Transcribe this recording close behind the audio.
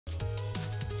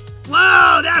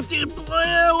Whoa, that dude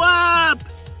blew up!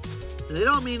 And I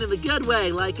don't mean in the good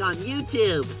way, like on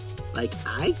YouTube. Like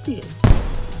I did.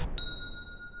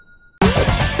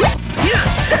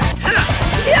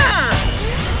 Yeah!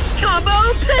 Combo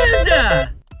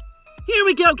Panda! Here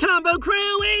we go, Combo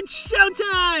Crew, it's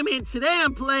showtime! And today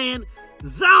I'm playing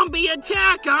Zombie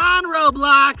Attack on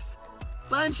Roblox.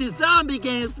 Bunch of zombie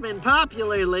games have been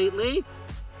popular lately.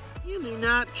 And they're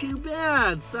not too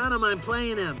bad, so I don't mind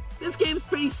playing them. This game's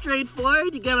pretty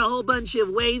straightforward. You got a whole bunch of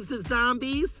waves of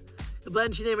zombies, a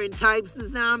bunch of different types of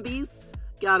zombies,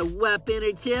 got a weapon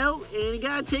or two, and you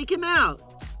gotta take them out.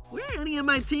 Where are any of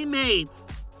my teammates?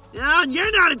 No,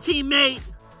 you're not a teammate.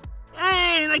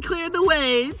 Hey, and I cleared the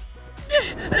wave.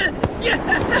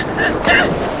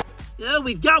 Oh,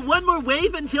 we've got one more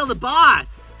wave until the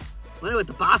boss. Wonder what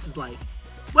the boss is like.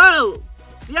 Whoa,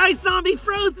 the ice zombie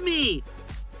froze me.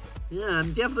 Yeah,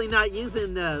 I'm definitely not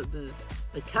using the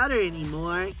cutter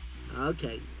anymore.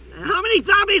 Okay. How many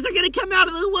zombies are gonna come out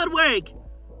of the woodwork?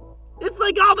 It's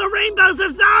like all the rainbows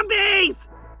of zombies!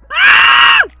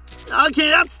 Ah! Okay,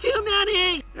 that's too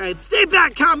many! Alright, stay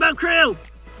back, Combo Crew!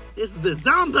 This is the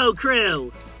Zombo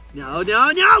Crew! No,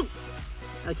 no, no!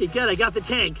 Okay, good, I got the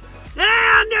tank.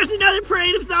 And there's another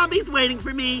parade of zombies waiting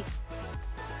for me!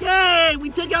 Yay, we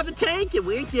took out the tank and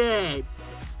we're good!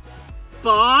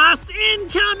 Boss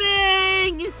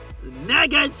incoming!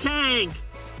 Mega tank!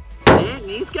 And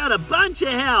he's got a bunch of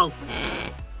health.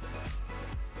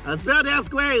 I was about to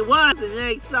ask where he was, and then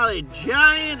I saw a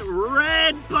giant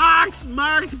red box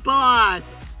marked boss.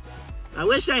 I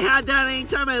wish I had that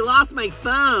anytime I lost my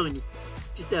phone.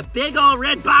 Just a big old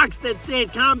red box that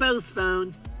said Combo's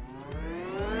phone.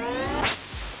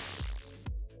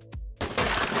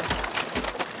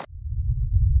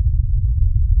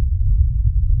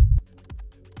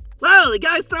 Whoa, the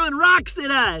guy's throwing rocks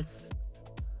at us.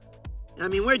 I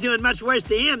mean, we're doing much worse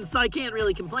to him, so I can't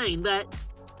really complain, but...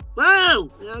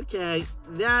 Whoa! Okay,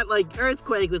 that, like,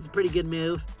 earthquake was a pretty good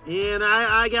move. And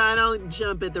I don't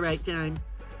jump at the right time.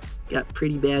 Got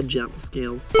pretty bad jump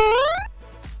skills.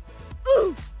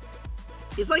 Ooh.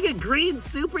 He's like a green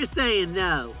Super Saiyan,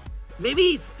 though. Maybe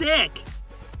he's sick.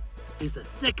 He's a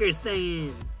sicker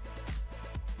Saiyan.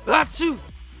 Achoo!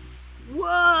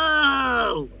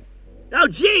 Whoa! Oh,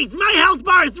 jeez, my health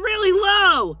bar is really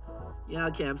low! Yeah,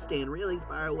 okay, I'm staying really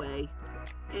far away.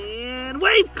 And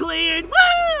wave cleared!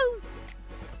 Woo!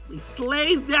 We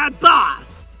slayed that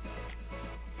boss!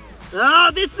 Oh,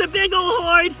 this is a big old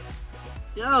horde!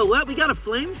 Oh, what, we got a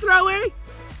flamethrower?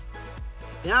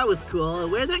 That was cool.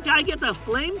 Where'd that guy get the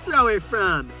flamethrower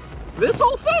from? This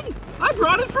whole thing? I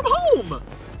brought it from home!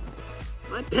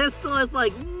 My pistol is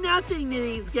like nothing to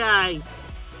these guys.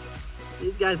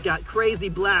 These guys got crazy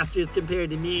blasters compared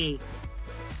to me.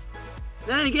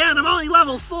 Then again, I'm only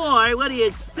level 4. What do you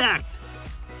expect?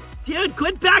 Dude,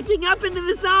 quit backing up into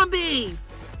the zombies!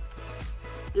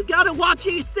 You've got to watch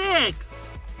your 6.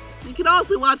 You can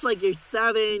also watch like your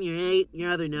 7, your 8,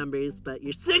 your other numbers, but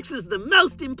your 6 is the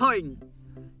most important.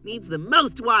 Needs the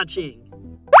most watching.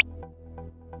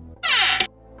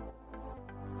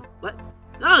 What?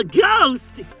 Oh,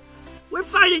 ghost! We're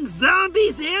fighting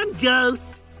zombies and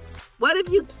ghosts. What if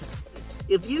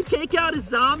you take out a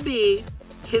zombie,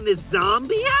 can the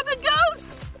zombie have a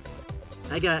ghost?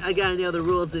 I gotta know the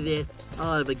rules of this.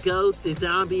 I'll have a ghost, a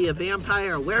zombie, a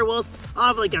vampire, a werewolf. I'll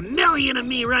have like 1,000,000 of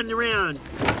me running around.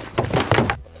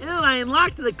 Ew, I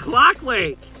unlocked the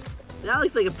clockwork. That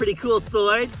looks like a pretty cool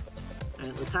sword. All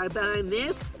right, let's hide behind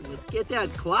this, and let's get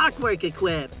that clockwork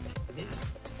equipped.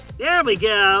 There we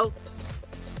go.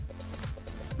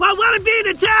 Whoa, what, I'm being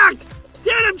attacked!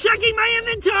 Dude, I'm checking my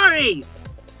inventory!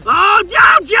 Oh,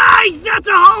 no, jeez! That's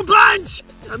a whole bunch!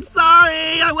 I'm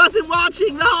sorry, I wasn't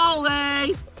watching the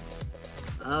hallway!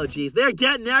 Oh, jeez, they're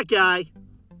getting that guy.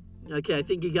 Okay, I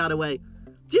think he got away.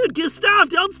 Dude, Gustav,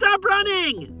 don't stop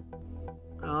running!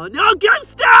 Oh, no,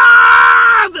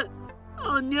 Gustav!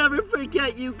 I'll never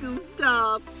forget you,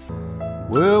 Gustav.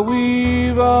 Well,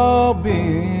 we've all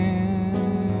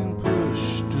been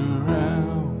pushed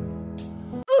around.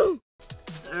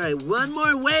 All right, one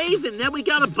more wave, and then we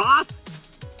got a boss.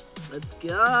 Let's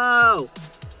go.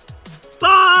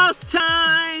 Boss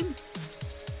time!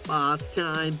 Boss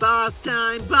time, boss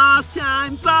time, boss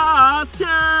time, boss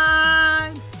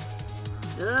time!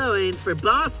 Oh, and for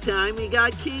boss time, we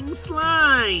got King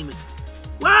Slime.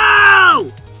 Whoa!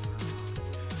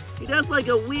 He does like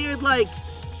a weird, like,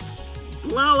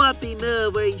 blow-uppy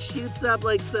move where he shoots up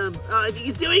like some... Oh,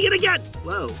 he's doing it again!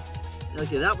 Whoa.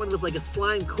 Okay, that one was like a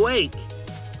slime quake.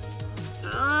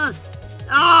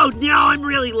 Oh, no, I'm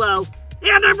really low.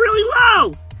 And I'm really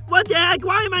low! What the heck?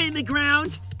 Why am I in the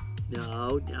ground?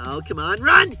 No, no, come on,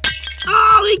 run!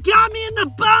 Oh, he got me in the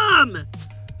bum!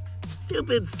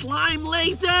 Stupid slime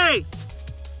laser!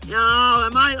 No,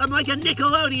 I'm like a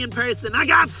Nickelodeon person. I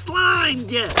got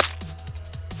slimed!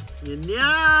 And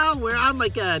now we're on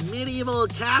like a medieval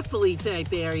castle-y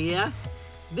type area.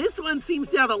 This one seems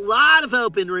to have a lot of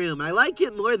open room. I like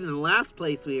it more than the last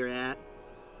place we were at.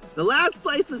 The last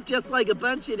place was just like a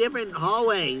bunch of different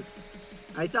hallways.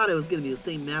 I thought it was gonna be the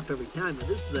same map every time, but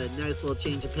this is a nice little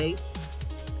change of pace.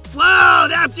 Whoa,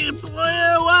 that dude blew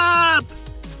up!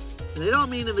 And I don't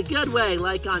mean in the good way,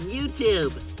 like on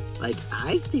YouTube, like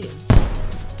I did.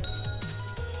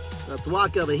 Let's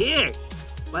walk over here.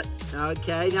 What?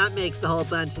 Okay, that makes the whole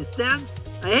bunch of sense.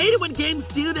 I hate it when games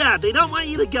do that. They don't want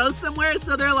you to go somewhere,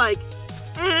 so they're like,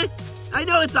 I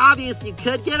know it's obvious you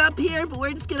could get up here, but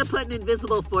we're just gonna put an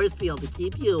invisible force field to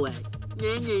keep you away.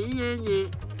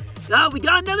 Oh, we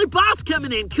got another boss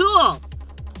coming in, cool.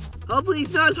 Hopefully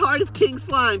he's not as hard as King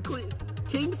Slime.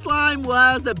 King Slime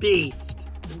was a beast.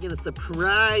 I'm gonna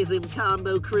surprise him,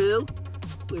 Combo Crew.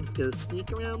 We're just gonna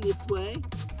sneak around this way,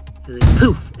 and then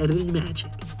poof, editing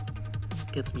magic.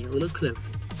 Gets me a little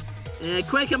closer.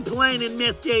 Quit complaining,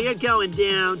 mister, you're going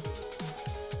down.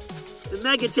 The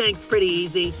Mega Tank's pretty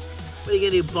easy. What are you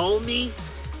gonna do, bowl me?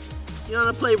 You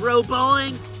wanna play row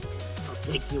bowling? I'll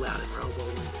take you out in row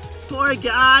bowling. Poor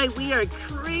guy, we are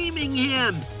creaming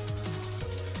him.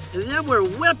 And then we're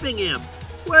whipping him.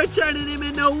 We're turning him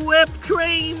into whipped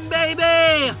cream,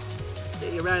 baby!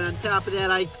 Get you right on top of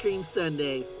that ice cream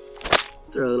sundae.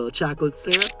 Throw a little chocolate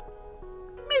syrup.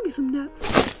 Maybe some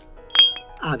nuts.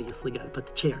 Obviously gotta put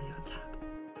the cherry on top.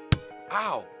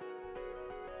 Ow!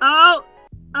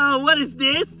 Oh, what is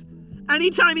this?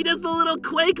 Anytime he does the little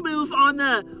quake move on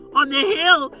the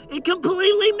hill, it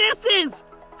completely misses!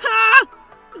 Ha!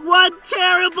 What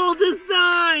terrible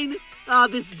design! Oh,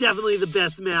 this is definitely the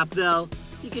best map, though.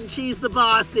 You can cheese the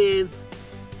bosses.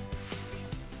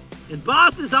 And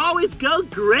bosses always go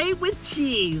great with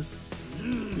cheese.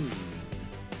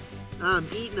 I'm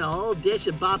eating a whole dish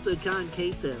of basso con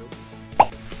queso.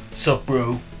 Sup,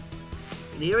 bro?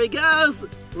 And here he goes.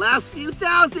 Last few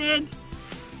thousand.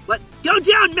 What? Go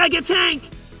down, Mega Tank!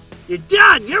 You're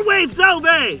done! Your wave's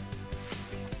over!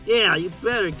 Yeah, you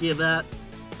better give up.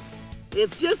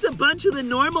 It's just a bunch of the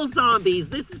normal zombies.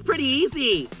 This is pretty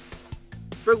easy.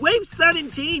 For wave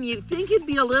 17, you'd think it'd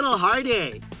be a little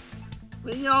harder.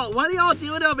 What are y'all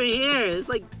doing over here? There's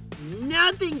like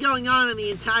nothing going on in the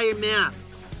entire map.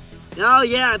 Oh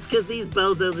yeah, it's because these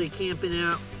bozos are camping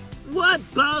out. What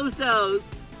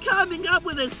bozos? Coming up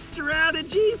with a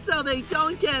strategy so they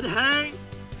don't get hurt?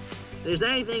 If there's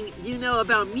anything you know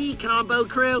about me, Combo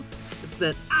Crew, it's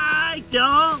that I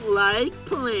don't like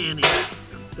planning.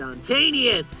 I'm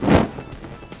spontaneous.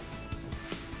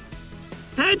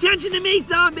 Pay attention to me,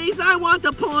 zombies. I want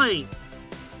the points.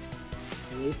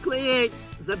 Wave cleared.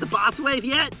 Is that the boss wave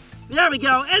yet? There we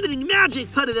go. Editing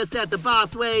magic put us at the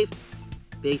boss wave.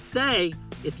 They say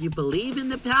if you believe in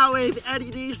the power of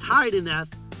editors hard enough,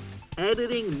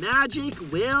 editing magic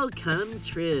will come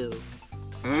true.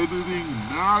 Editing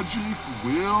magic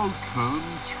will come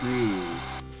true.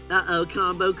 Uh-oh,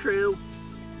 Combo Crew.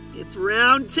 It's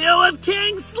round 2 of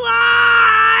King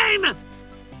Slime!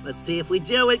 Let's see if we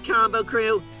do it, Combo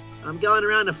Crew. I'm going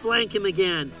around to flank him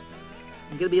again.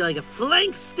 I'm gonna be like a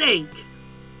flank steak.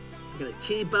 I'm gonna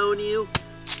T-bone you.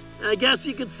 I guess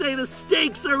you could say the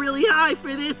stakes are really high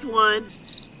for this one.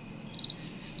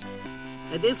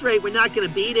 At this rate, we're not gonna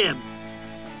beat him.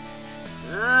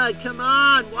 Come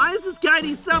on. Why does this guy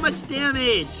do so much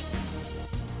damage?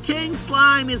 King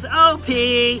Slime is OP.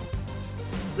 They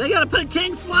gotta put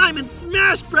King Slime in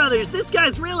Smash Brothers. This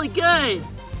guy's really good.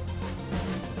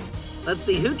 Let's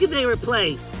see, who can they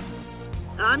replace?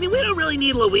 I mean, we don't really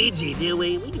need Luigi, do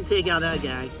we? We can take out that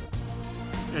guy.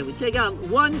 All right, we take out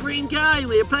one green guy and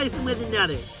we replace him with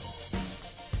another.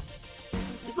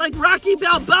 It's like Rocky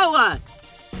Balboa.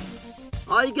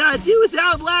 All you gotta do is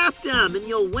outlast him and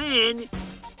you'll win.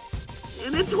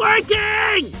 And it's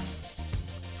working!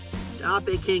 Stop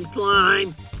it, King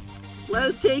Slime. Just let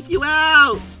us take you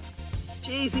out.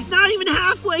 Jeez, he's not even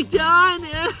halfway done.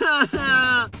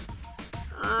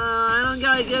 I don't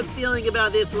got a good feeling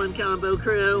about this one, Combo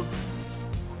Crew.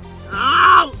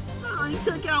 Oh, he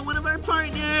took out one of our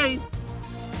partners.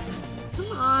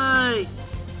 Come on.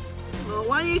 Well,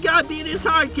 why do you gotta be this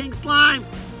hard, King Slime?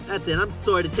 That's it, I'm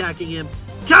sword attacking him.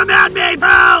 Come at me,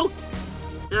 bro!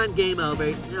 And game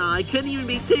over. No, I couldn't even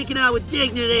be taken out with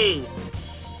dignity.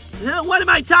 What am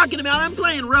I talking about? I'm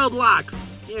playing Roblox.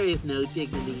 There is no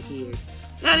dignity here.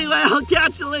 Anyway, I'll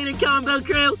catch you later, Combo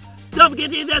Crew. Don't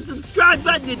forget to hit that subscribe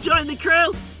button to join the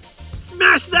crew.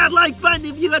 Smash that like button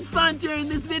if you had fun during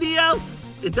this video.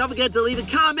 And don't forget to leave a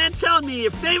comment telling me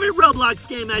your favorite Roblox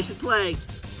game I should play.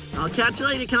 I'll catch you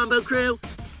later, Combo Crew.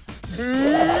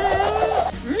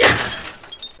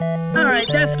 Alright,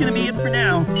 that's gonna be it for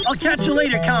now. I'll catch you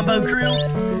later, Combo Crew.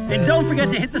 And don't forget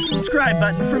to hit the subscribe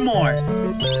button for more.